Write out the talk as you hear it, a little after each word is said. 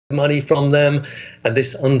money from them, and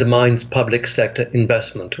this undermines public sector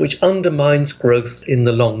investment, which undermines growth in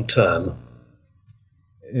the long term.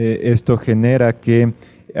 Esto genera que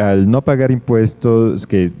al no pagar impuestos,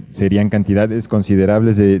 que serían cantidades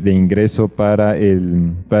considerables de ingreso para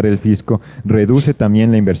el fisco, reduce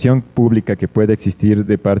también la inversión pública que puede existir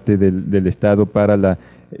de parte del Estado para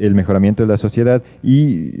el mejoramiento de la sociedad,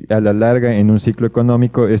 y a la larga, en un ciclo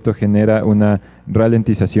económico, esto genera una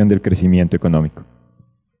ralentización del crecimiento económico.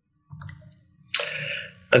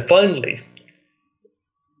 And finally,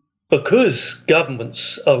 because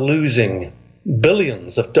governments are losing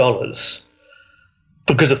billions of dollars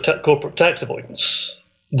because of corporate tax avoidance,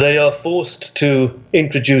 they are forced to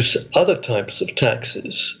introduce other types of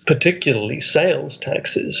taxes, particularly sales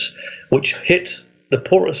taxes, which hit the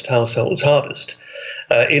poorest households hardest,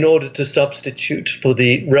 in order to substitute for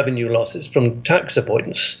the revenue losses from tax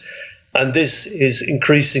avoidance. And this is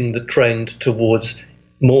increasing the trend towards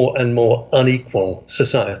more and more unequal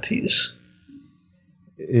societies.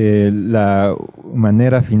 La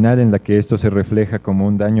manera final en la que esto se refleja como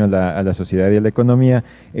un daño a la sociedad y a la economía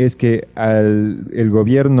es que al el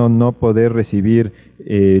gobierno no poder recibir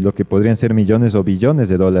lo que podrían ser millones o billones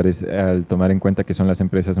de dólares, al tomar en cuenta que son las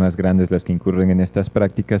empresas más grandes las que incurren en estas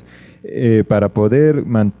prácticas, para poder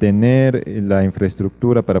mantener la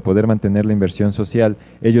infraestructura, para poder mantener la inversión social,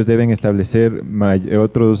 ellos deben establecer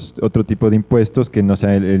otro tipo de impuestos que no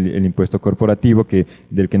sea el impuesto corporativo,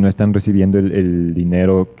 del que no están recibiendo el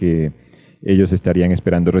dinero que ellos estarían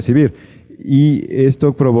esperando recibir. Y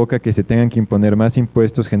esto provoca que se tengan que imponer más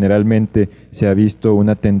impuestos. Generalmente se ha visto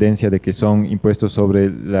una tendencia de que son impuestos sobre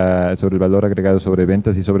el valor agregado, sobre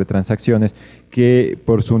ventas y sobre transacciones, que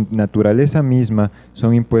por su naturaleza misma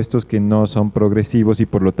son impuestos que no son progresivos y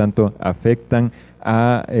por lo tanto afectan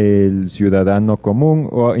al ciudadano común,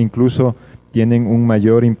 o incluso tienen un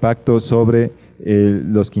mayor impacto sobre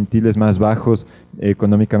los quintiles más bajos,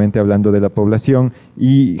 económicamente hablando, de la población,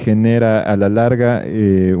 y genera a la larga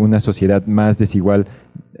una sociedad más desigual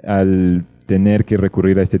al tener que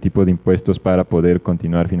recurrir a este tipo de impuestos para poder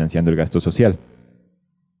continuar financiando el gasto social.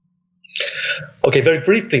 Okay, very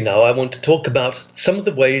briefly now, I want to talk about some of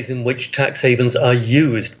the ways in which tax havens are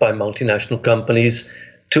used by multinational companies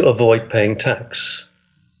to avoid paying tax.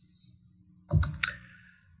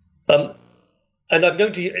 And I'm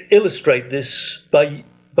going to illustrate this by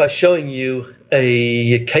showing you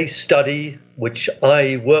a case study which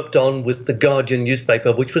I worked on with the Guardian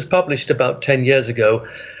newspaper, which was published about 10 years ago,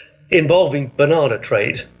 involving banana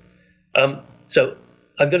trade. So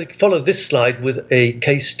I'm going to follow this slide with a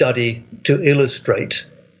case study to illustrate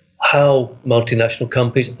how multinational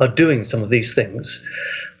companies are doing some of these things.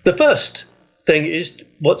 The first thing is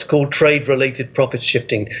what's called trade-related profit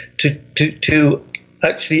shifting, to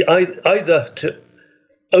actually either to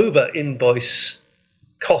over-invoice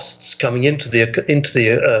costs coming into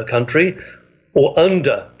the country, or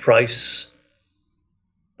underprice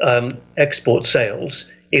export sales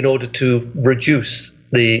in order to reduce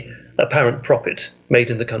the apparent profit made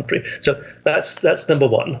in the country. So that's number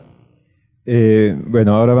one.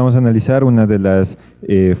 Bueno, ahora vamos a analizar una de las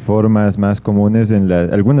formas más comunes,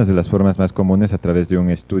 algunas de las formas más comunes a través de un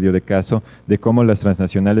estudio de caso de cómo las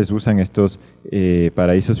transnacionales usan estos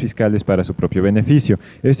paraísos fiscales para su propio beneficio.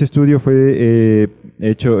 Este estudio fue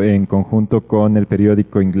hecho en conjunto con el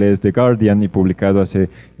periódico inglés The Guardian y publicado hace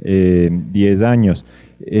 10 años.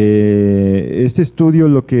 Este estudio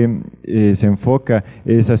lo que se enfoca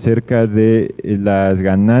es acerca de las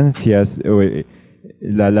ganancias,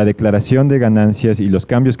 la declaración de ganancias y los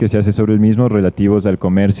cambios que se hace sobre el mismo relativos al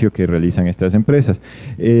comercio que realizan estas empresas.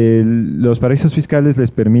 Los paraísos fiscales les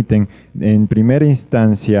permiten, en primera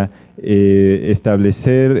instancia,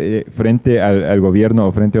 establecer frente al gobierno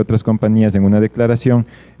o frente a otras compañías en una declaración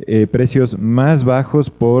precios más bajos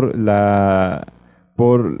por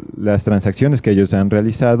las transacciones que ellos han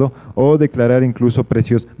realizado, o declarar incluso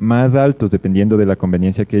precios más altos dependiendo de la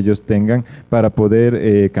conveniencia que ellos tengan para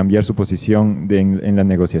poder cambiar su posición en la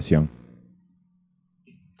negociación.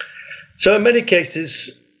 So in many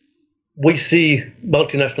cases we see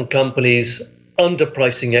multinational companies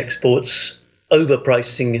underpricing exports,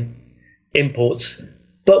 overpricing imports,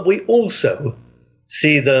 but we also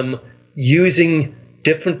see them using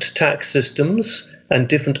different tax systems and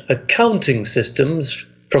different accounting systems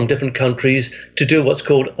from different countries to do what's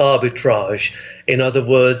called arbitrage. In other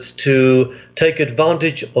words, to take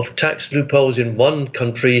advantage of tax loopholes in one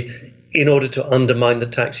country in order to undermine the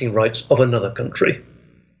taxing rights of another country.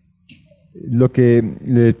 Lo que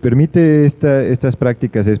le permite estas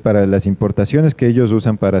prácticas es para las importaciones que ellos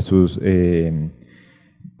usan para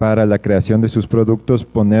para la creación de sus productos,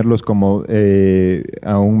 ponerlos como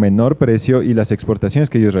a un menor precio, y las exportaciones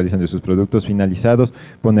que ellos realizan de sus productos finalizados,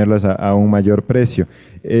 ponerlas a un mayor precio.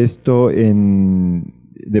 Esto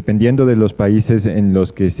dependiendo de los países en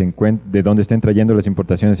los que se encuentren, de dónde estén trayendo las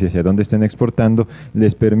importaciones y hacia dónde estén exportando,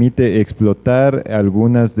 les permite explotar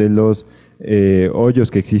algunas de los hoyos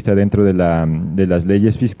que exista dentro de las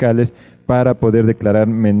leyes fiscales, para poder declarar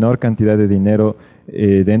menor cantidad de dinero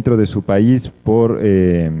dentro de su país por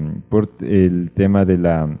el tema de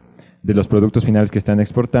los productos finales que están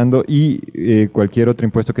exportando, y cualquier otro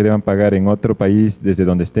impuesto que deban pagar en otro país desde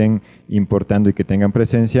donde estén importando y que tengan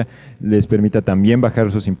presencia, les permita también bajar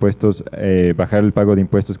sus impuestos, bajar el pago de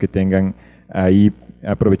impuestos que tengan ahí,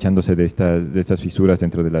 aprovechándose de estas fisuras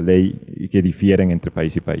dentro de la ley y que difieren entre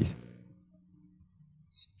país y país.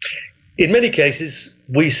 In many cases,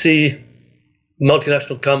 we see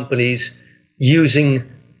multinational companies using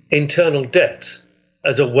internal debt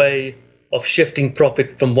as a way of shifting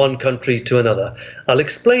profit from one country to another. I'll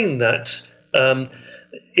explain that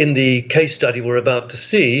in the case study we're about to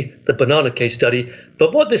see, the banana case study.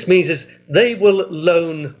 But what this means is they will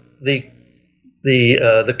loan the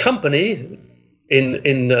company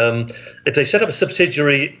if they set up a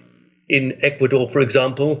subsidiary in Ecuador, for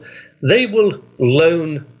example, they will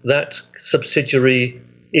loan that subsidiary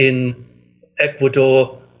in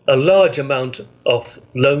Ecuador a large amount of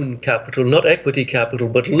loan capital, not equity capital,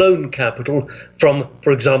 but loan capital from,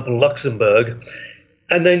 for example, Luxembourg,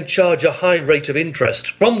 and then charge a high rate of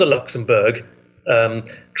interest from the Luxembourg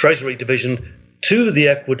Treasury Division to the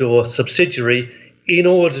Ecuador subsidiary in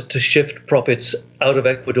order to shift profits out of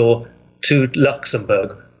Ecuador to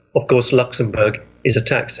Luxembourg. Of course, Luxembourg is a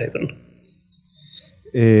tax haven.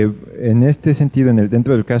 En este sentido,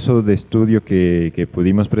 dentro del caso de estudio que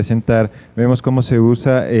pudimos presentar, vemos cómo se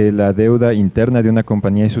usa la deuda interna de una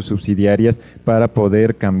compañía y sus subsidiarias para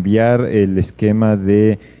poder cambiar el esquema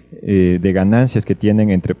de ganancias que tienen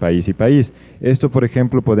entre país y país. Esto, por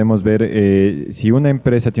ejemplo, podemos ver si una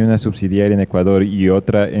empresa tiene una subsidiaria en Ecuador y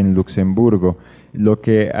otra en Luxemburgo, lo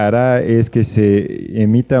que hará es que se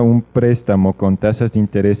emita un préstamo con tasas de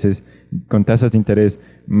interés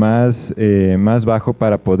más bajo,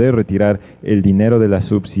 para poder retirar el dinero de la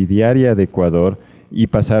subsidiaria de Ecuador y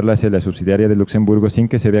pasarla hacia la subsidiaria de Luxemburgo, sin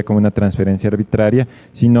que se vea como una transferencia arbitraria,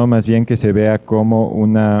 sino más bien que se vea como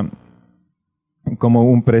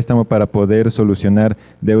un préstamo para poder solucionar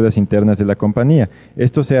deudas internas de la compañía.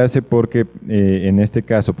 Esto se hace porque en este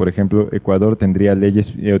caso, por ejemplo, Ecuador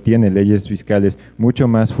tiene leyes fiscales mucho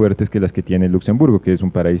más fuertes que las que tiene Luxemburgo, que es un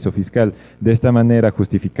paraíso fiscal. De esta manera,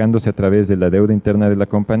 justificándose a través de la deuda interna de la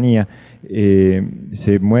compañía,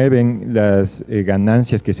 se mueven las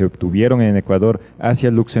ganancias que se obtuvieron en Ecuador hacia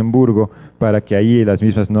Luxemburgo, para que ahí las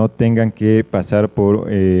mismas no tengan que pasar por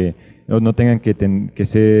no tengan que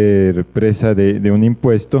ser presa de un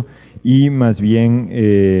impuesto, y más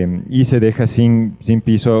bien y se deja sin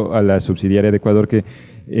piso a la subsidiaria de Ecuador, que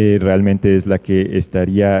realmente es la que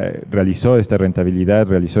realizó esta rentabilidad,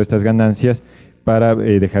 realizó estas ganancias, para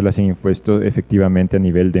dejarla sin impuesto efectivamente a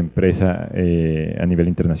nivel de empresa, a nivel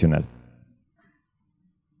internacional.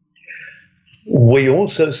 We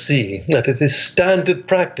also see that it is standard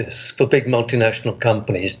practice for big multinational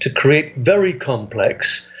companies to create very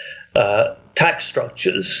complex tax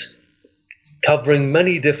structures covering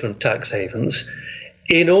many different tax havens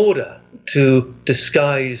in order to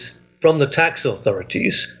disguise from the tax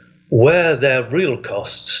authorities where their real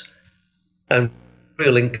costs and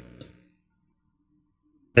real income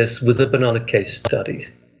is, with the banana case study.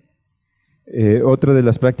 Otra de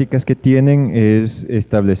las prácticas que tienen es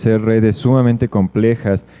establecer redes sumamente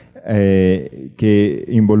complejas que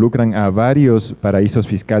involucran a varios paraísos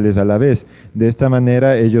fiscales a la vez. De esta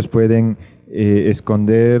manera ellos pueden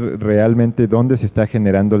esconder realmente dónde se está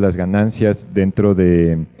generando las ganancias dentro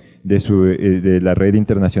de la red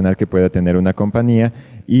internacional que pueda tener una compañía,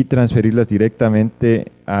 y transferirlas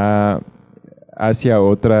directamente hacia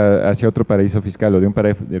otro paraíso fiscal, o de un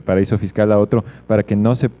paraíso fiscal a otro, para que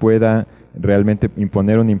no se pueda realmente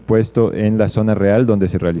imponer un impuesto en la zona real donde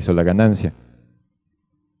se realizó la ganancia.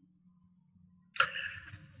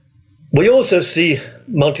 We also see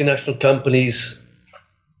multinational companies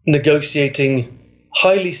negotiating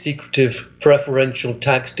highly secretive preferential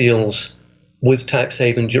tax deals with tax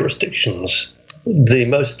haven jurisdictions. The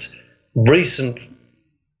most recent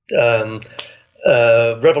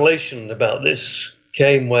revelation about this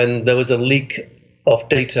came when there was a leak of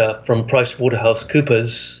data from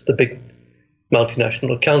PricewaterhouseCoopers, the big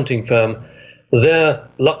multinational accounting firm. Their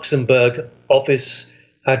Luxembourg office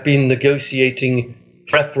had been negotiating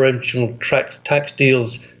preferential tax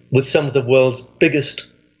deals with some of the world's biggest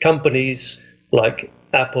companies like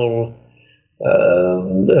Apple,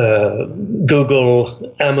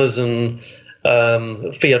 Google, Amazon,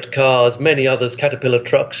 Fiat cars, many others, Caterpillar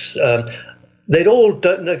trucks. They'd all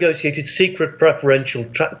negotiated secret preferential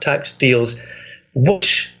tax deals,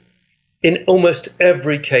 which in almost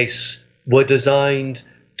every case were designed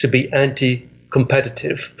to be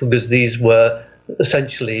anti-competitive, because these were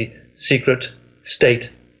essentially secret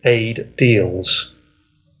state aid deals.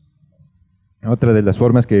 Otra de las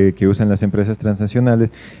formas que usan las empresas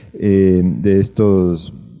transnacionales de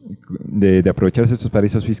aprovecharse de estos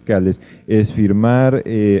paraísos fiscales es firmar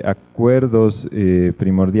acuerdos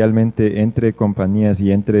primordialmente entre compañías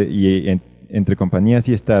entre compañías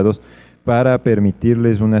y estados para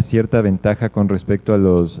permitirles una cierta ventaja con respecto a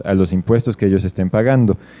los impuestos que ellos estén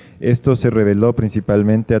pagando. Esto se reveló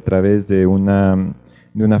principalmente a través de una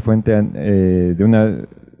fuente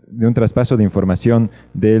de un traspaso de información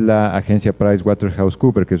de la agencia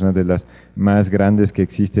PricewaterhouseCoopers, que es una de las más grandes que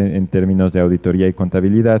existen en términos de auditoría y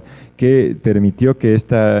contabilidad, que permitió que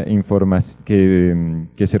esta información,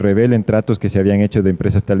 que se revelen tratos que se habían hecho de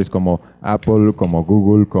empresas tales como Apple, como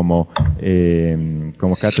Google, como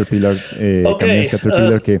Caterpillar, camiones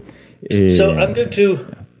Caterpillar, So I'm going to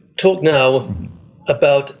talk now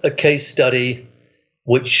about a case study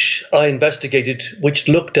which I investigated, which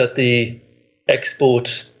looked at the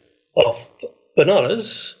export of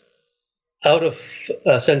bananas out of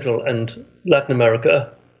Central and Latin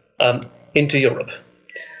America into Europe.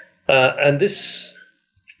 And this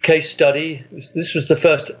case study, this was the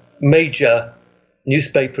first major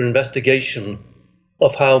newspaper investigation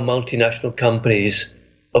of how multinational companies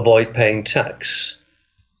avoid paying tax.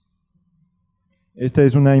 Esta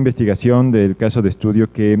es una investigación del caso de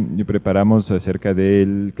estudio que preparamos acerca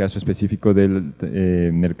del caso específico del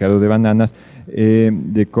mercado de bananas,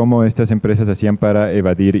 de cómo estas empresas hacían para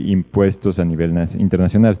evadir impuestos a nivel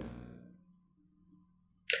internacional.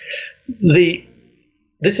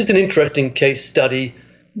 This is an interesting case study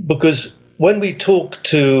because when we talk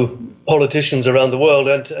to politicians around the world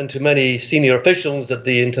and to many senior officials at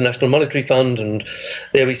the International Monetary Fund and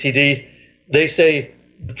the OECD, they say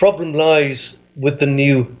the problem lies with the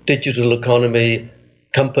new digital economy.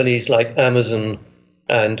 Companies like Amazon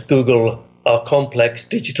and Google are complex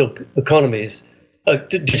digital economies,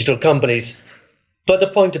 digital companies. But the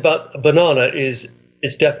point about a banana is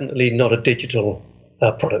it's definitely not a digital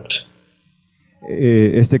product.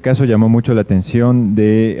 Este caso llamó mucho la atención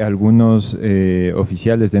de algunos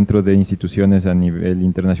oficiales dentro de instituciones a nivel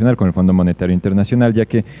internacional, con el Fondo Monetario Internacional, ya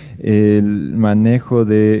que el manejo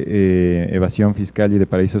de evasión fiscal y de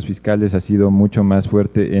paraísos fiscales ha sido mucho más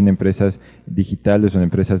fuerte en empresas digitales o en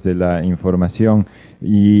empresas de la información,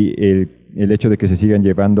 y el hecho de que se sigan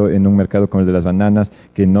llevando en un mercado como el de las bananas,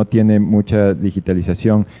 que no tiene mucha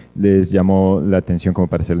digitalización, les llamó la atención como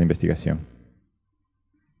para hacer la investigación.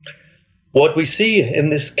 What we see in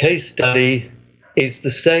this case study is the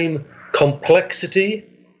same complexity,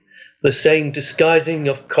 the same disguising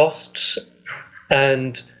of costs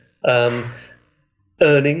and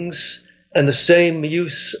earnings, and the same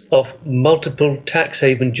use of multiple tax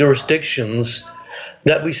haven jurisdictions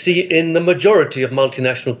that we see in the majority of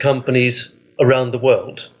multinational companies around the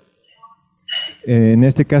world. En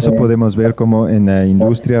este caso podemos ver cómo en la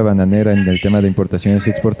industria bananera, en el tema de importaciones y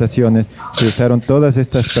exportaciones, se usaron todas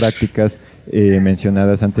estas prácticas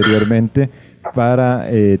mencionadas anteriormente para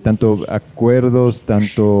tanto acuerdos,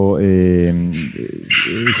 tanto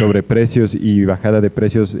sobre precios y bajada de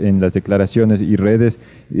precios en las declaraciones y redes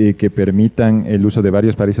que permitan el uso de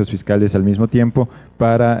varios paraísos fiscales al mismo tiempo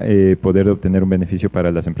para poder obtener un beneficio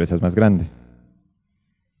para las empresas más grandes.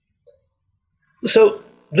 So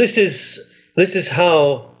this is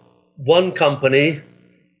how one company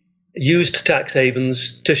used tax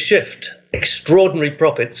havens to shift extraordinary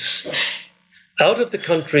profits out of the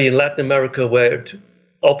country in Latin America where it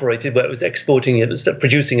operated, where it was exporting it,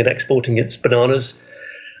 producing and exporting its bananas.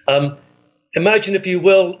 Imagine, if you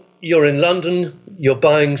will, you're in London, you're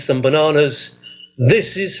buying some bananas.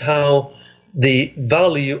 This is how the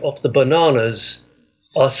value of the bananas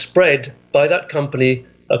are spread by that company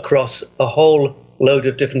across a whole load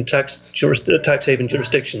of different tax haven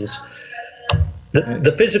jurisdictions.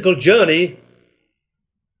 The physical journey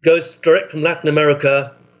goes direct from Latin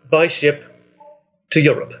America by ship to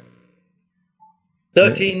Europe.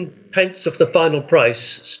 13 pence of the final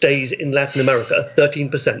price stays in Latin America,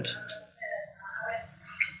 13%.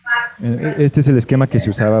 Este es el esquema que se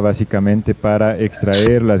usaba básicamente para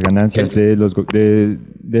extraer las ganancias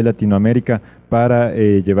de Latinoamérica para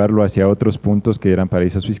llevarlo hacia otros puntos que eran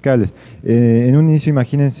paraísos fiscales. En un inicio,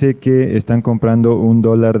 imagínense que están comprando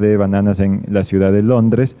 $1 de bananas en la ciudad de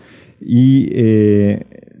Londres y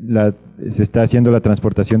se está haciendo la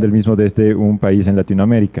transportación del mismo desde un país en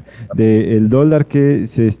Latinoamérica. El dólar que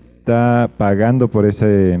se está pagando por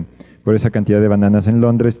esa cantidad de bananas en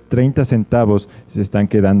Londres, 30 centavos se están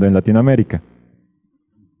quedando en Latinoamérica.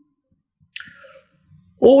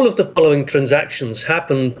 All of the following transactions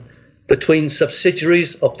happen between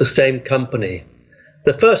subsidiaries of the same company.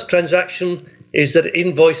 The first transaction is that it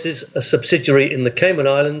invoices a subsidiary in the Cayman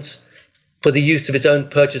Islands for the use of its own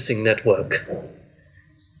purchasing network.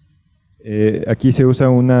 Aquí se usa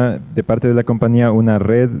de parte de la compañía una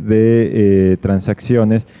red de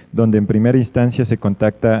transacciones donde en primera instancia se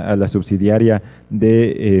contacta a la subsidiaria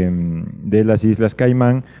de las Islas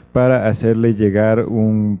Caimán para hacerle llegar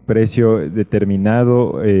un precio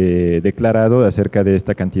determinado, declarado acerca de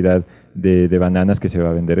esta cantidad de bananas que se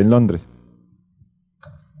va a vender en Londres.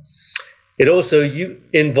 It also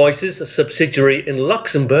invoices a subsidiary in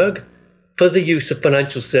Luxembourg for the use of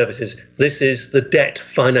financial services. This is the debt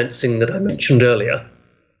financing that I mentioned earlier.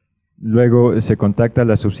 Luego se contacta a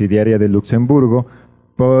la subsidiaria de Luxemburgo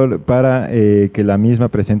para que la misma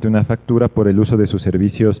presente una factura por el uso de sus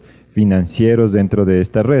servicios financieros dentro de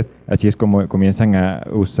esta red. Así es como comienzan a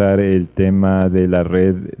usar el tema de la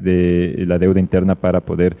red de la deuda interna para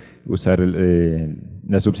poder usar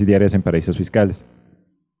las subsidiarias en paraísos fiscales.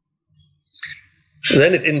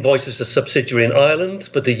 Then it invoices a subsidiary in Ireland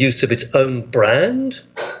for the use of its own brand,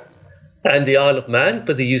 and the Isle of Man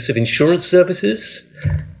for the use of insurance services,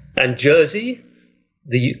 and Jersey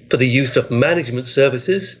for the use of management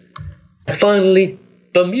services, and finally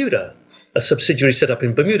Bermuda, a subsidiary set up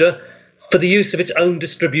in Bermuda, for the use of its own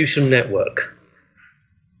distribution network.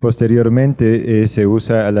 Posteriormente se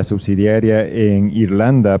usa a la subsidiaria en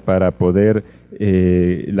Irlanda para poder,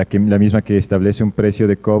 la misma que establece un precio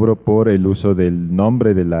de cobro por el uso del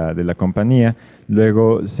nombre de la compañía.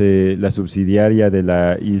 Luego la subsidiaria de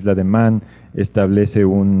la isla de Man establece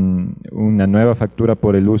una nueva factura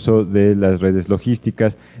por el uso de las redes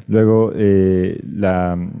logísticas. Luego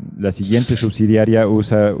la siguiente subsidiaria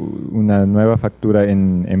usa una nueva factura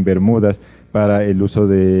en Bermudas para el uso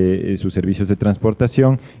de sus servicios de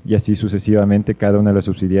transportación, y así sucesivamente cada una de las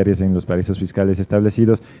subsidiarias en los paraísos fiscales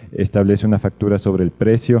establecidos establece una factura sobre el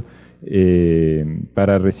precio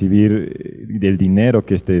para recibir el dinero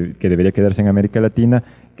que debería quedarse en América Latina,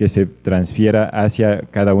 que se transfiera hacia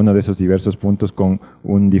cada uno de esos diversos puntos con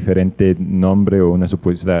un diferente nombre o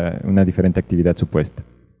una diferente actividad supuesta.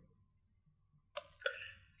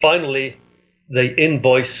 Finally, they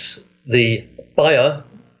invoice the buyer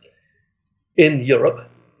in Europe,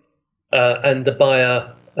 and the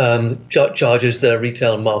buyer charges their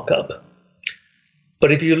retail markup.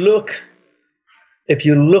 But if you look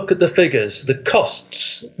at the figures, the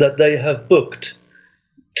costs that they have booked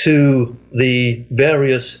to the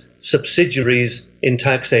various subsidiaries in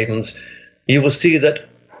tax havens, you will see that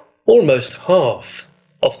almost half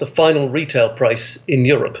of the final retail price in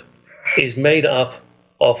Europe is made up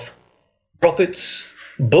of profits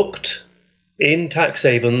booked in tax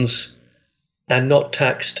havens and not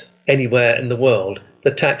taxed anywhere in the world.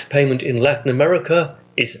 The tax payment in Latin America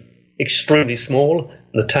is extremely small.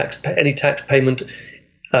 Any tax payment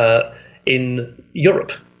in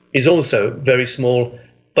Europe is also very small,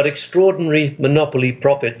 but extraordinary monopoly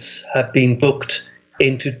profits have been booked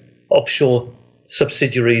into offshore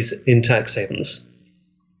subsidiaries in tax havens.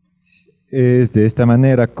 Es de esta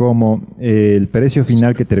manera como el precio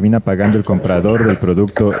final que termina pagando el comprador del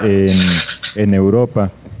producto en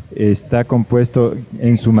Europa está compuesto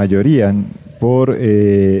en su mayoría por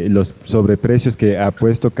los sobreprecios que ha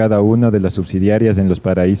puesto cada una de las subsidiarias en los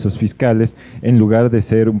paraísos fiscales, en lugar de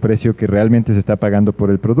ser un precio que realmente se está pagando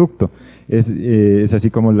por el producto. Es así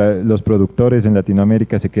como los productores en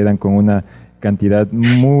Latinoamérica se quedan con una cantidad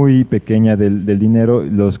muy pequeña del dinero.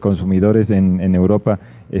 Los consumidores en Europa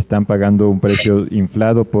están pagando un precio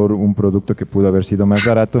inflado por un producto que pudo haber sido más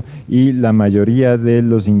barato, y la mayoría de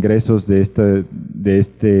los ingresos del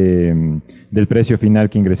precio final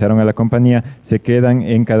que ingresaron a la compañía se quedan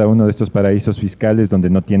en cada uno de estos paraísos fiscales donde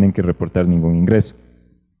no tienen que reportar ningún ingreso.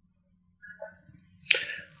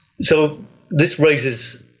 So this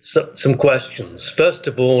raises some questions. First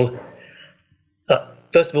of all,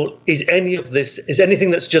 is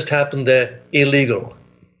anything that's just happened there illegal?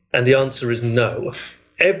 And the answer is no.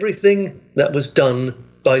 Everything that was done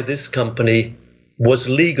by this company was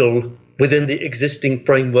legal within the existing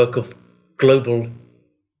framework of global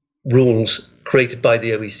rules created by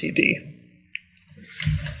the OECD.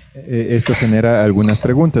 Esto genera algunas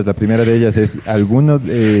preguntas. La primera de ellas es, ¿alguno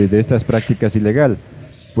de estas prácticas ilegal?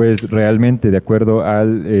 pues realmente, de acuerdo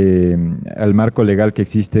al marco legal que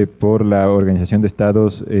existe por la Organización de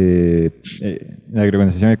Estados, la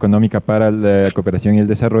Organización Económica para la Cooperación y el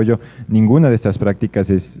Desarrollo, ninguna de estas prácticas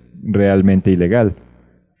es realmente ilegal.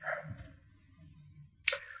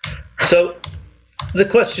 So, the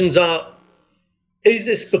questions are, is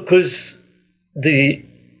this because the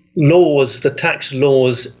laws, the tax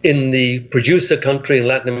laws in the producer country in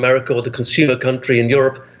Latin America or the consumer country in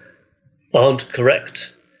Europe aren't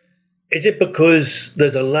correct? Is it because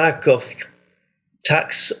there's a lack of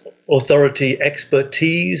tax authority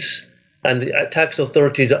expertise and the tax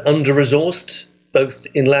authorities are under-resourced, both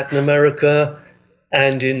in Latin America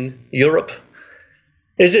and in Europe?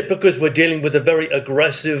 Is it because we're dealing with a very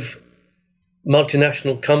aggressive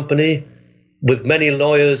multinational company with many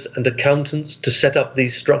lawyers and accountants to set up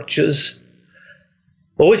these structures?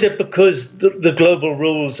 Or is it because the global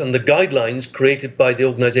rules and the guidelines created by the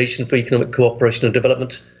Organization for Economic Cooperation and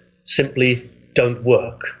Development simply don't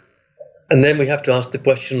work? And then we have to ask the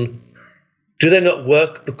question, do they not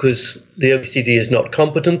work because the OECD is not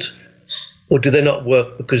competent, or do they not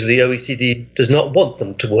work because the OECD does not want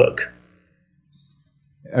them to work?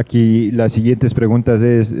 Aquí las siguientes preguntas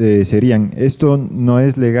serían, ¿esto no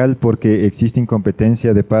es legal porque existe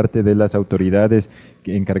incompetencia de parte de las autoridades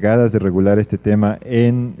encargadas de regular este tema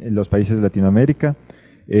en los países de Latinoamérica?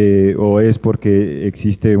 ¿O es porque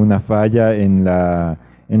existe una falla en la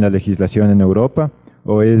legislación en Europa?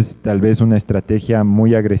 ¿O es tal vez una estrategia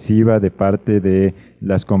muy agresiva de parte de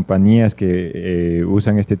las compañías que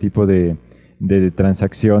usan este tipo de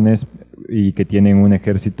transacciones y que tienen un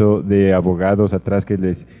ejército de abogados atrás que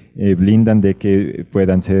les blindan de que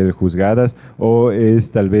puedan ser juzgadas? ¿O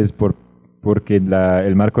es tal vez porque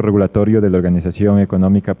el marco regulatorio de la Organización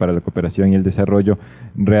Económica para la Cooperación y el Desarrollo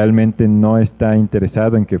realmente no está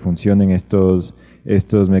interesado en que funcionen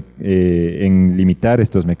en limitar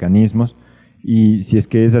estos mecanismos? Y si es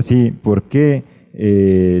que es así, ¿por qué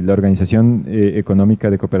la Organización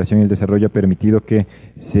Económica de Cooperación y el Desarrollo ha permitido que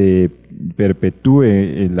se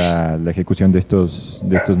perpetúe la ejecución de estos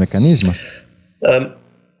mecanismos?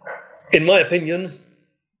 In my opinion,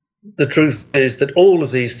 the truth is that all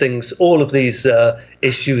of these things, all of these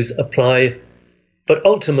issues apply, but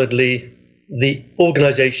ultimately the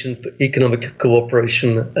Organization for Economic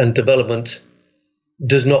Cooperation and Development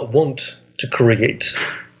does not want to create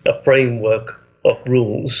a framework of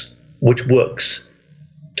rules which works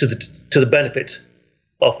to the benefit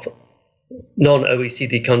of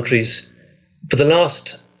non-OECD countries. For the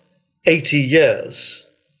last 80 years,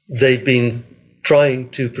 they've been trying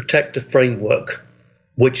to protect a framework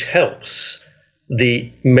which helps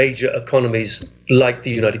the major economies like the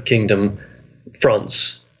United Kingdom,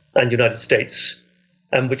 France, and United States,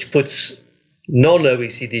 and which puts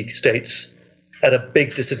non-OECD states at a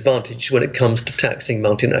big disadvantage when it comes to taxing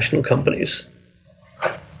multinational companies.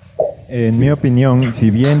 En mi opinión, si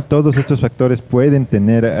bien todos estos factores pueden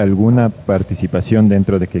tener alguna participación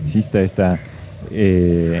dentro de que exista este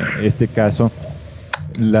caso,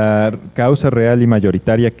 la causa real y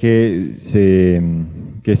mayoritaria que se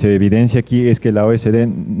evidencia aquí es que la OECD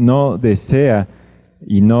no desea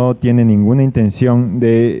y no tiene ninguna intención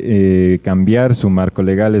de cambiar su marco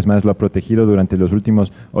legal. Es más, lo ha protegido durante los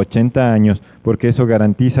últimos 80 años porque eso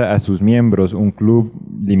garantiza a sus miembros un club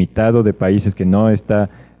limitado de países que no está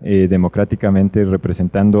democráticamente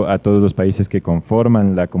representando a todos los países que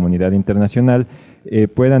conforman la comunidad internacional,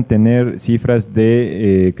 puedan tener cifras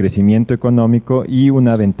de crecimiento económico y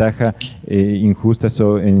una ventaja injusta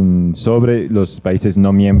sobre los países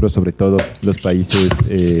no miembros, sobre todo los países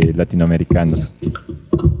latinoamericanos.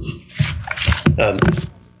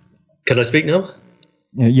 Can I speak now?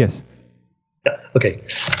 Yes. Yeah, okay.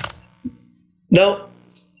 Now,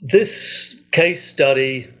 this case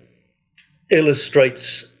study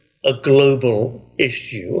illustrates a global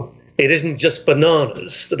issue. It isn't just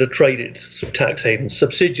bananas that are traded through tax haven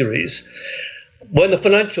subsidiaries. When the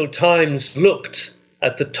Financial Times looked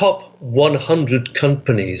at the top 100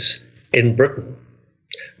 companies in Britain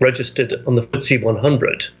registered on the FTSE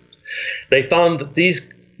 100, they found that these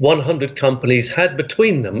 100 companies had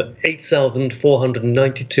between them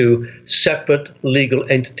 8,492 separate legal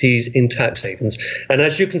entities in tax havens. And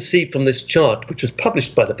as you can see from this chart, which was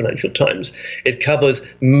published by the Financial Times, it covers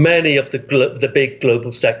many of the big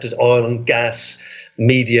global sectors: oil and gas,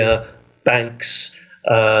 media, banks,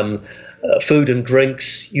 food and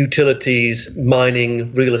drinks, utilities,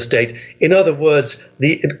 mining, real estate. In other words,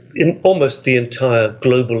 in almost the entire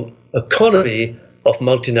global economy of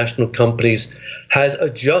multinational companies has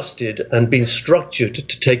adjusted and been structured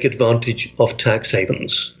to take advantage of tax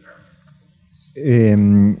havens.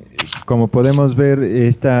 Como podemos ver,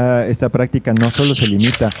 esta práctica no solo se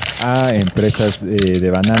limita a empresas de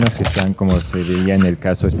bananas que están, como se veía en el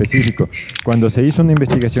caso específico. Cuando se hizo una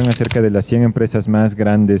investigación acerca de las 100 empresas más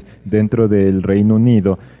grandes dentro del Reino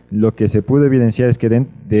Unido, lo que se pudo evidenciar es que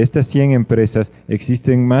de estas 100 empresas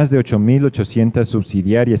existen más de 8.800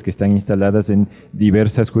 subsidiarias que están instaladas en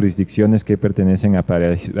diversas jurisdicciones que pertenecen a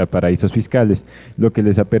paraísos fiscales, lo que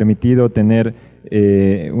les ha permitido tener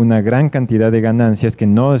una gran cantidad de ganancias que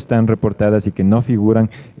no están reportadas y que no figuran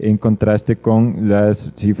en contraste con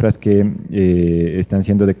las cifras que están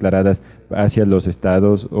siendo declaradas hacia los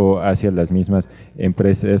estados o hacia las mismas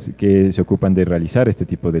empresas que se ocupan de realizar este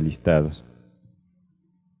tipo de listados.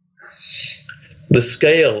 The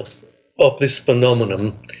scale of this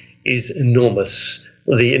phenomenon is enormous.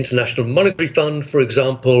 The International Monetary Fund, for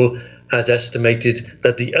example, has estimated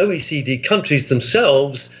that the OECD countries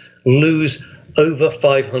themselves lose over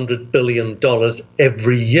 $500 billion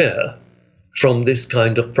every year from this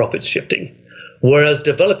kind of profit shifting, whereas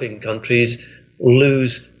developing countries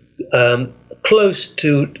lose close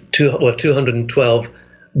to $212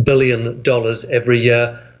 billion every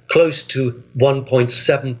year, close to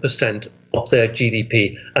 1.7% of their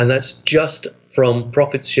GDP, and that's just from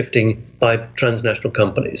profits shifting by transnational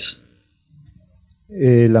companies.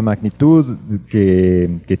 La magnitud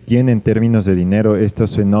que tiene en términos de dinero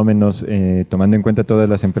estos fenómenos, tomando en cuenta todas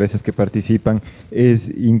las empresas que participan, es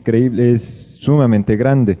increíble, es sumamente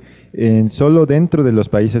grande. Solo dentro de los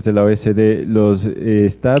países de la OECD, los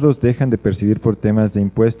estados dejan de percibir por temas de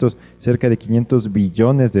impuestos cerca de 500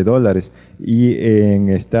 billones de dólares y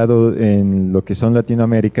en lo que son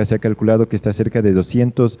Latinoamérica se ha calculado que está cerca de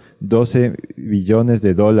 212 billones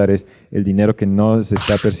de dólares el dinero que no se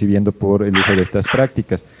está percibiendo por el uso de estas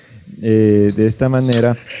prácticas. De esta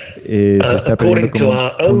manera se está perdiendo como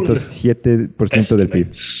 0.7% del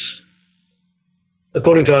PIB.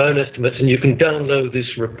 According to our own estimates, and you can download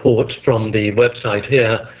this report from the website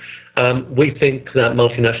here, we think that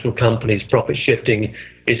multinational companies' profit shifting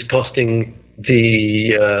is costing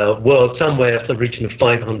the world somewhere in the region of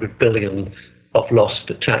 500 billion of lost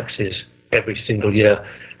taxes every single year.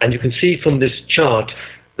 And you can see from this chart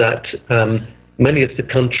that many of the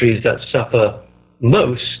countries that suffer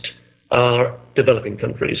most are developing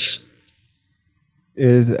countries.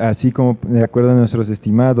 Es así como, de acuerdo a nuestros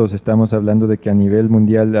estimados, estamos hablando de que a nivel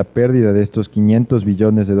mundial la pérdida de estos 500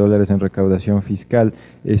 billones de dólares en recaudación fiscal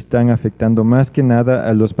están afectando más que nada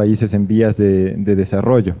a los países en vías de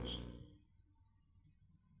desarrollo.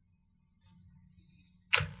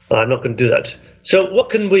 I'm not going to do that. So what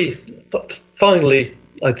can we, finally,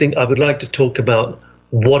 I think I would like to talk about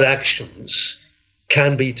what actions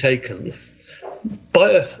can be taken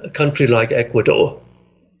by a country like Ecuador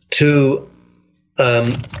to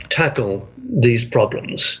tackle these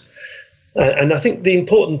problems. And I think the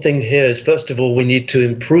important thing here is, first of all, we need to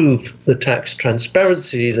improve the tax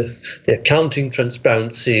transparency, the accounting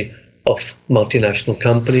transparency of multinational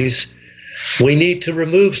companies. We need to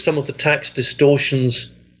remove some of the tax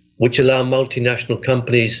distortions which allow multinational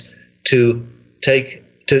companies to take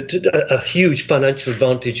a huge financial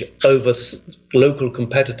advantage over local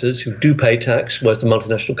competitors who do pay tax, whereas the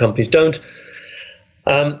multinational companies don't.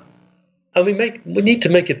 And we need to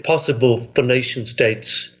make it possible for nation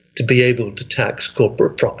states to be able to tax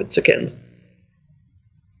corporate profits again.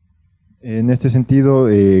 En este sentido,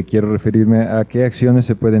 quiero referirme a qué acciones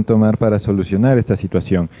se pueden tomar para solucionar esta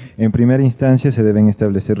situación. En primera instancia, se deben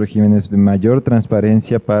establecer regímenes de mayor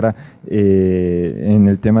transparencia para, en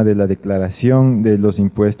el tema de la declaración de los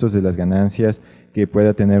impuestos de las ganancias que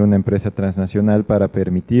pueda tener una empresa transnacional, para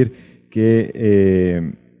permitir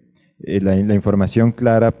que la información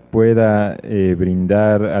clara pueda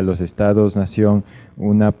brindar a los estados-nación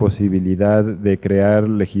una posibilidad de crear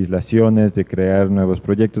legislaciones, de crear nuevos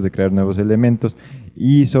proyectos, de crear nuevos elementos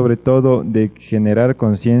y sobre todo de generar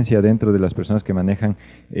conciencia dentro de las personas que manejan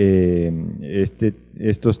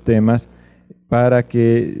estos temas, para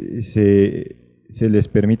que se les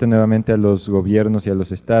permita nuevamente a los gobiernos y a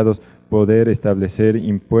los estados poder establecer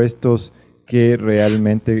impuestos que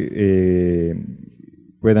realmente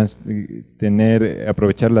puedan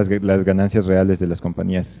aprovechar las ganancias reales de las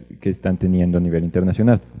compañías que están teniendo a nivel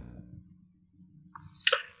internacional.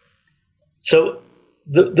 So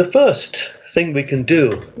the first thing we can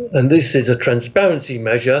do, and this is a transparency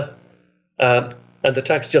measure, and the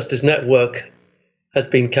Tax Justice Network has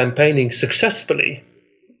been campaigning successfully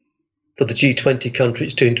for the G20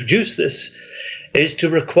 countries to introduce this, is to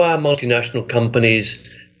require multinational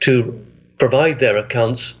companies to provide their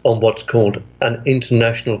accounts on what's called an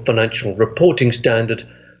international financial reporting standard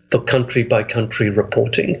for country-by-country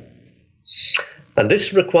reporting. And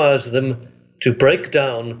this requires them to break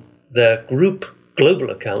down their group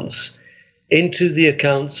global accounts into the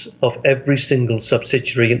accounts of every single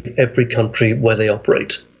subsidiary in every country where they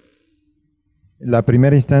operate. La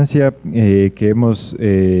primera instancia que hemos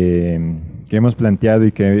planteado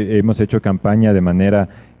y que hemos hecho campaña de manera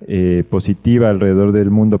positiva alrededor del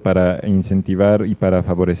mundo para incentivar y para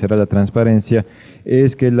favorecer a la transparencia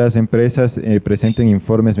es que las empresas presenten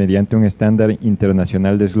informes mediante un estándar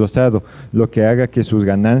internacional desglosado, lo que haga que sus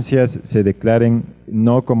ganancias se declaren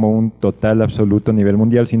no como un total absoluto a nivel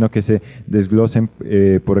mundial, sino que se desglosen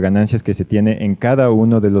por ganancias que se tiene en cada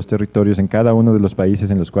uno de los territorios, en cada uno de los países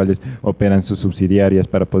en los cuales operan sus subsidiarias,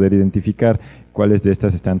 para poder identificar cuáles de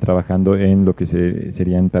estas están trabajando en lo que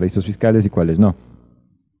serían paraísos fiscales y cuáles no.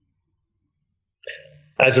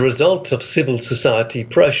 As a result of civil society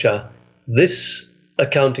pressure, this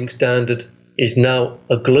accounting standard is now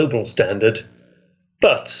a global standard,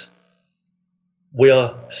 but we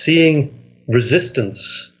are seeing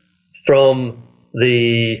resistance from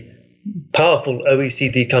the powerful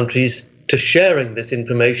OECD countries to sharing this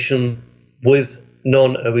information with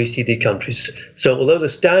non-OECD countries. So although the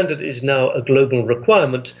standard is now a global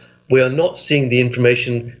requirement, we are not seeing the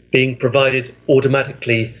information being provided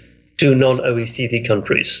automatically to non-OECD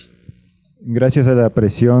countries. Gracias a la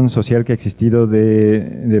presión social que ha existido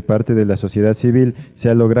de parte de la sociedad civil, se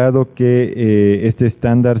ha logrado que este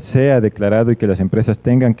estándar sea declarado y que las empresas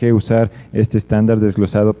tengan que usar este estándar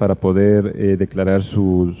desglosado para poder declarar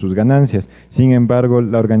sus ganancias. Sin embargo,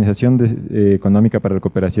 la Organización Económica para la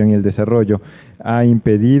Cooperación y el Desarrollo ha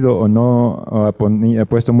impedido ha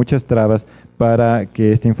puesto muchas trabas para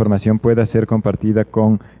que esta información pueda ser compartida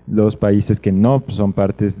con los países que no son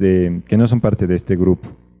parte de este grupo.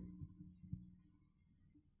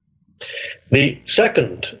 The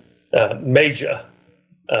second major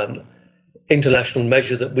international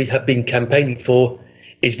measure that we have been campaigning for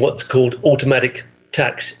is what's called automatic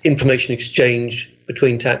tax information exchange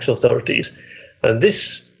between tax authorities. And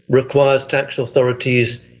this requires tax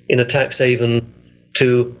authorities in a tax haven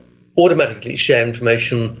to automatically share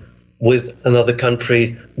information with another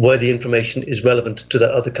country where the information is relevant to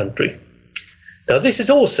that other country. Now, this is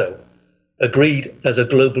also agreed as a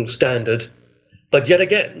global standard, but yet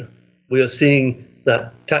again, we are seeing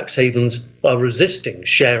that tax havens are resisting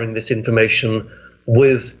sharing this information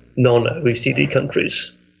with non-OECD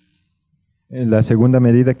countries. La segunda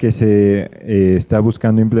medida que se está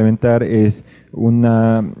buscando implementar es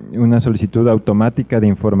una solicitud automática de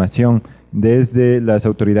información desde las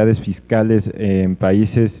autoridades fiscales en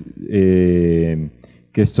países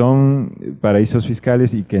que son paraísos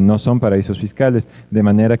fiscales y que no son paraísos fiscales, de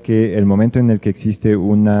manera que el momento en el que existe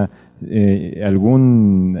alguna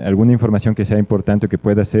información que sea importante o que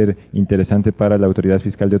pueda ser interesante para la autoridad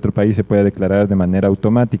fiscal de otro país se pueda declarar de manera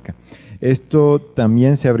automática. Esto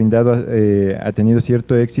también se ha ha tenido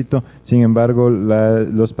cierto éxito. Sin embargo,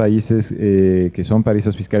 los países que son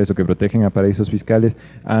paraísos fiscales o que protegen a paraísos fiscales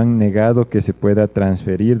han negado que se pueda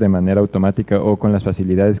transferir de manera automática o con las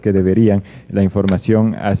facilidades que deberían la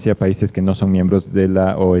información hacia países que no son miembros de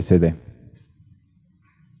la OECD.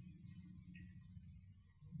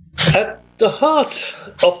 At the heart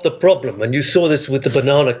of the problem, and you saw this with the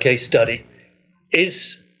banana case study,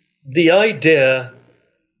 is the idea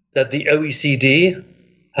that the OECD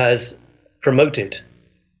has promoted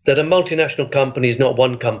that a multinational company is not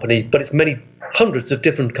one company, but it's many hundreds of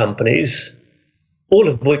different companies, all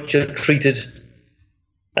of which are treated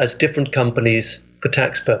as different companies for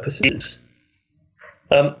tax purposes.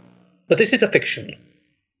 But this is a fiction.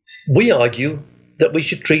 We argue that we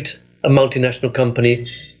should treat a multinational company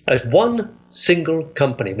as one single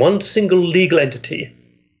company, one single legal entity,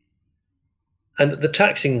 and that the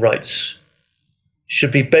taxing rights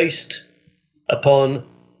should be based upon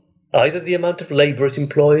either the amount of labor it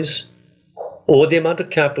employs, or the amount of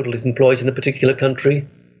capital it employs in a particular country,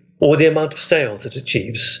 or the amount of sales it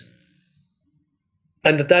achieves.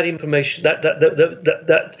 And that information, that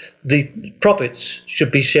the profits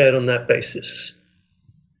should be shared on that basis.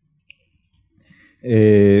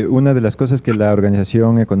 Una de las cosas que la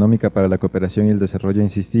Organización Económica para la Cooperación y el Desarrollo ha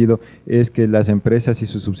insistido es que las empresas y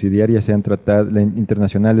sus subsidiarias sean tratadas,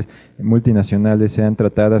 internacionales, multinacionales, sean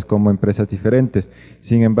tratadas como empresas diferentes.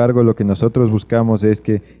 Sin embargo, lo que nosotros buscamos es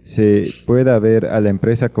que se pueda ver a la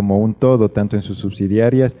empresa como un todo, tanto en sus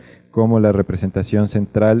subsidiarias como la representación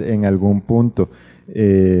central en algún punto.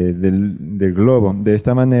 del globo. De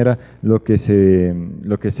esta manera, lo que se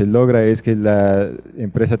logra es que la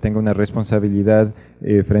empresa tenga una responsabilidad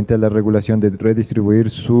frente a la regulación de redistribuir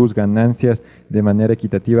sus ganancias de manera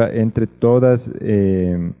equitativa entre todos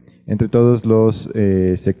los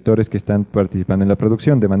sectores que están participando en la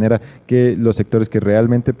producción, de manera que los sectores que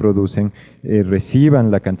realmente producen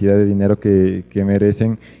reciban la cantidad de dinero que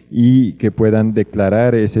merecen y que puedan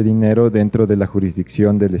declarar ese dinero dentro de la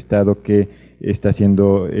jurisdicción del Estado que está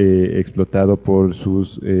siendo explotado por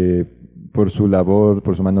su labor,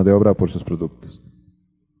 por su mano de obra o por sus productos.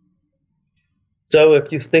 So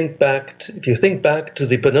if you think back to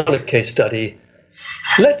the banana case study,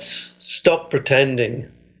 let's stop pretending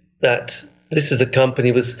that this is a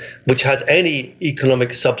company which has any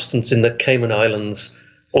economic substance in the Cayman Islands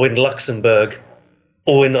or in Luxembourg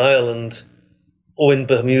or in Ireland or in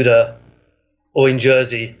Bermuda or in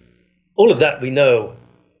Jersey. All of that we know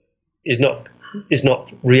is not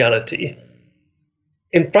reality.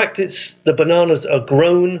 In practice, the bananas are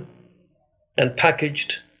grown and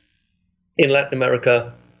packaged in Latin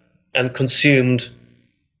America and consumed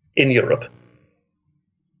in Europe.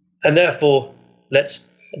 And therefore, let's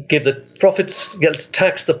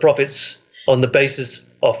tax the profits on the basis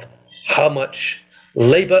of how much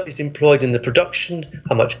labor is employed in the production,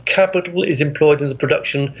 how much capital is employed in the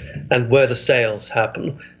production, and where the sales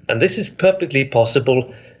happen. And this is perfectly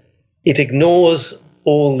possible. It ignores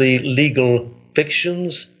all the legal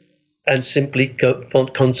fictions and simply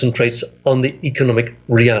concentrates on the economic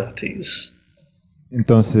realities.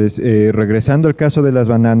 Entonces, regresando al caso de las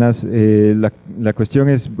bananas, la cuestión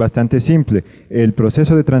es bastante simple. El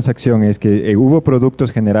proceso de transacción es que hubo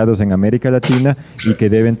productos generados en América Latina y que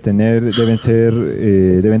deben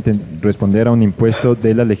responder a un impuesto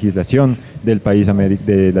de la legislación del país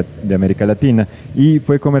de América Latina, y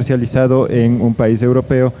fue comercializado en un país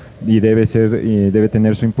europeo y debe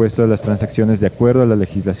tener su impuesto a las transacciones de acuerdo a la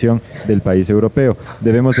legislación del país europeo.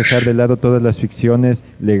 Debemos dejar de lado todas las ficciones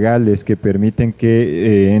legales que permiten que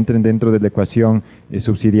entren dentro de la ecuación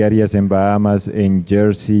subsidiarias en Bahamas, en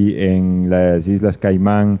Jersey, en las Islas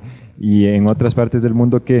Caimán y en otras partes del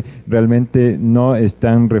mundo que realmente no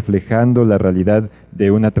están reflejando la realidad de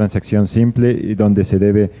una transacción simple y donde se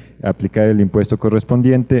debe aplicar el impuesto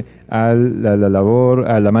correspondiente a la labor,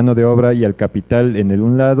 a la mano de obra y al capital en el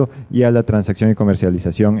un lado, y a la transacción y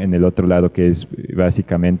comercialización en el otro lado, que es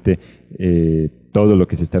básicamente todo lo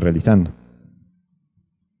que se está realizando.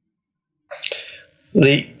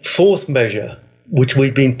 The fourth measure, which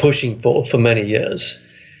we've been pushing for many years,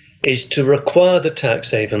 is to require the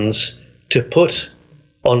tax havens to put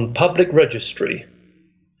on public registry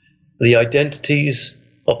the identities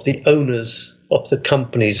of the owners of the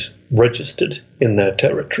companies registered in their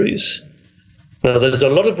territories. Now, there's a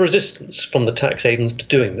lot of resistance from the tax havens to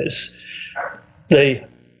doing this. They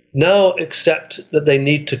now accept that they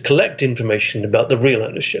need to collect information about the real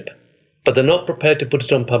ownership, but they're not prepared to put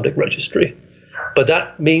it on public registry. But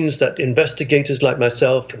that means that investigators like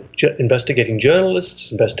myself, investigating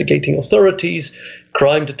journalists, investigating authorities,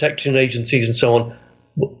 crime detection agencies and so on,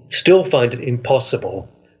 still find it impossible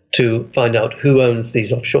to find out who owns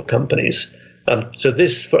these offshore companies. So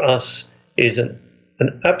this for us is an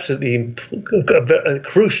absolutely a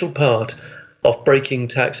crucial part of breaking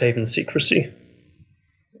tax haven secrecy.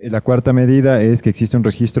 La cuarta medida es que existe un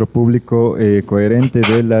registro público coherente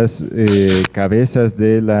de las cabezas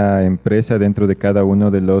de la empresa dentro de cada uno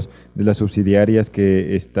de las subsidiarias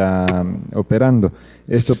que está operando.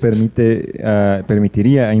 Esto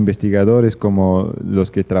permitiría a investigadores como los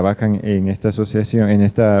que trabajan en esta asociación, en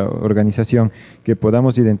esta organización, que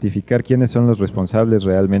podamos identificar quiénes son los responsables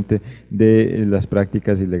realmente de las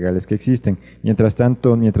prácticas ilegales que existen. Mientras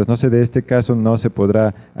tanto, mientras no se dé este caso, no se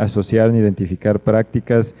podrá asociar ni identificar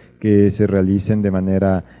prácticas que se realicen de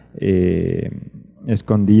manera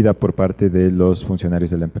escondida por parte de los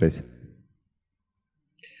funcionarios de la empresa.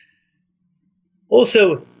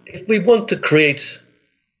 Also, if we want to create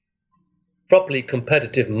properly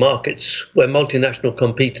competitive markets where multinational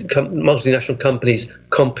companies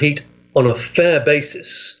compete on a fair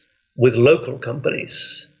basis with local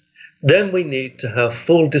companies, then we need to have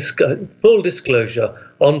full disclosure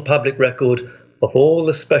on public record of all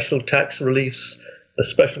the special tax reliefs, the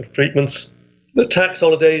special treatments, the tax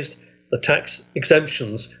holidays, the tax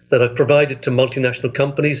exemptions that are provided to multinational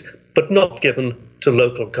companies but not given to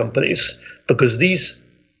local companies, because these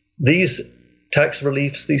tax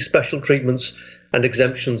reliefs, these special treatments and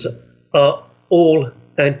exemptions are all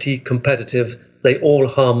anti-competitive, they all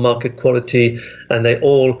harm market quality, and they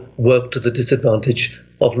all work to the disadvantage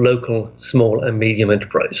of local small and medium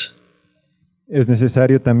enterprise. Es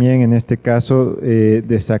necesario también en este caso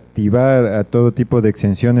desactivar a todo tipo de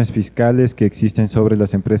exenciones fiscales que existen sobre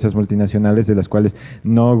las empresas multinacionales de las cuales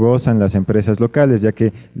no gozan las empresas locales, ya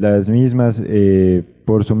que las mismas,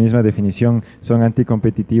 por su misma definición, son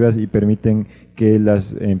anticompetitivas y permiten que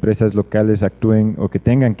las empresas locales actúen o que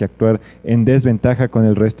tengan que actuar en desventaja con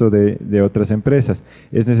el resto de otras empresas.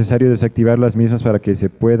 Es necesario desactivar las mismas para que se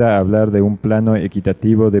pueda hablar de un plano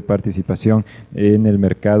equitativo de participación en el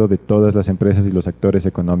mercado de todas las empresas y los actores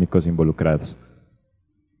económicos involucrados.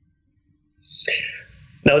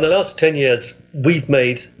 Now, in the last 10 years, we've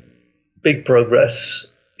made big progress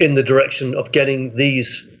in the direction of getting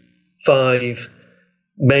these 5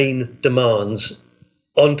 main demands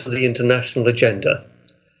onto the international agenda.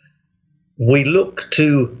 We look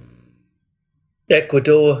to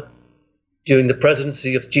Ecuador during the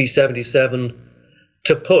presidency of G77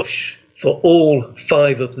 to push for all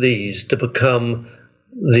 5 of these to become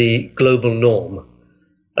the global norm.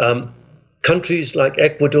 Countries like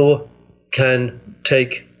Ecuador can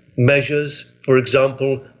take measures, for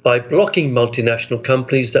example, by blocking multinational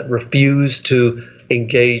companies that refuse to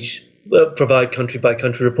engage, provide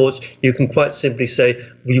country-by-country reports. You can quite simply say,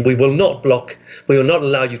 we will not block, we will not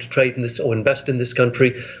allow you to trade in this or invest in this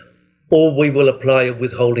country, or we will apply a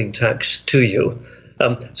withholding tax to you.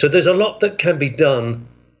 So there's a lot that can be done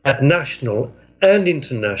at national and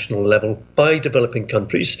international level by developing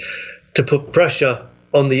countries to put pressure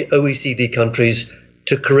on the OECD countries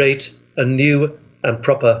to create a new and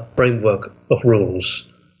proper framework of rules.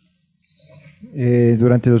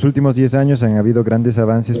 Durante los últimos 10 años han habido grandes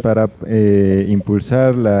avances para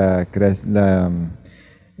impulsar la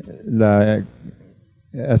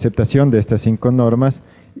aceptación de estas 5 normas,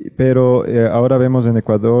 pero ahora vemos en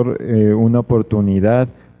Ecuador una oportunidad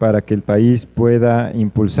para que el país pueda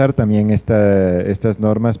impulsar también estas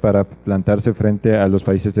normas para plantarse frente a los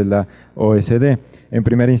países de la OECD. En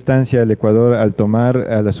primera instancia, el Ecuador, al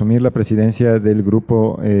asumir la presidencia del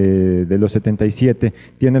grupo de los 77,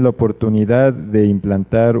 tiene la oportunidad de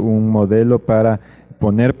implantar un modelo para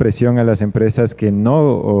poner presión a las empresas que no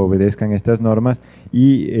obedezcan estas normas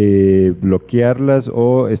y bloquearlas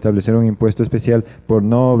o establecer un impuesto especial por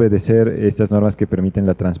no obedecer estas normas que permiten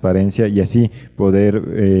la transparencia y así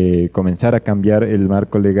poder comenzar a cambiar el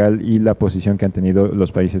marco legal y la posición que han tenido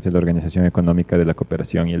los países de la Organización Económica de la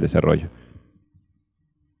Cooperación y el Desarrollo.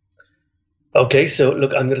 Okay, so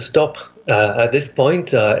look, I'm going to stop at this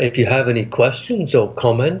point. If you have any questions or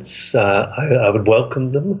comments, I would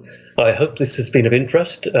welcome them. I hope this has been of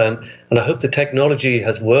interest, and I hope the technology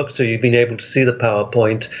has worked, so you've been able to see the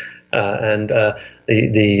PowerPoint and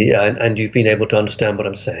you've been able to understand what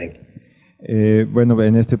I'm saying. Bueno,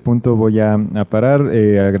 en este punto voy a parar.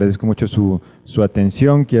 Agradezco mucho su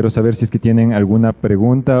atención. Quiero saber si es que tienen alguna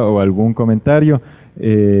pregunta o algún comentario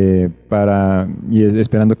y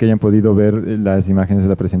esperando que hayan podido ver las imágenes de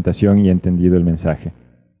la presentación y entendido el mensaje.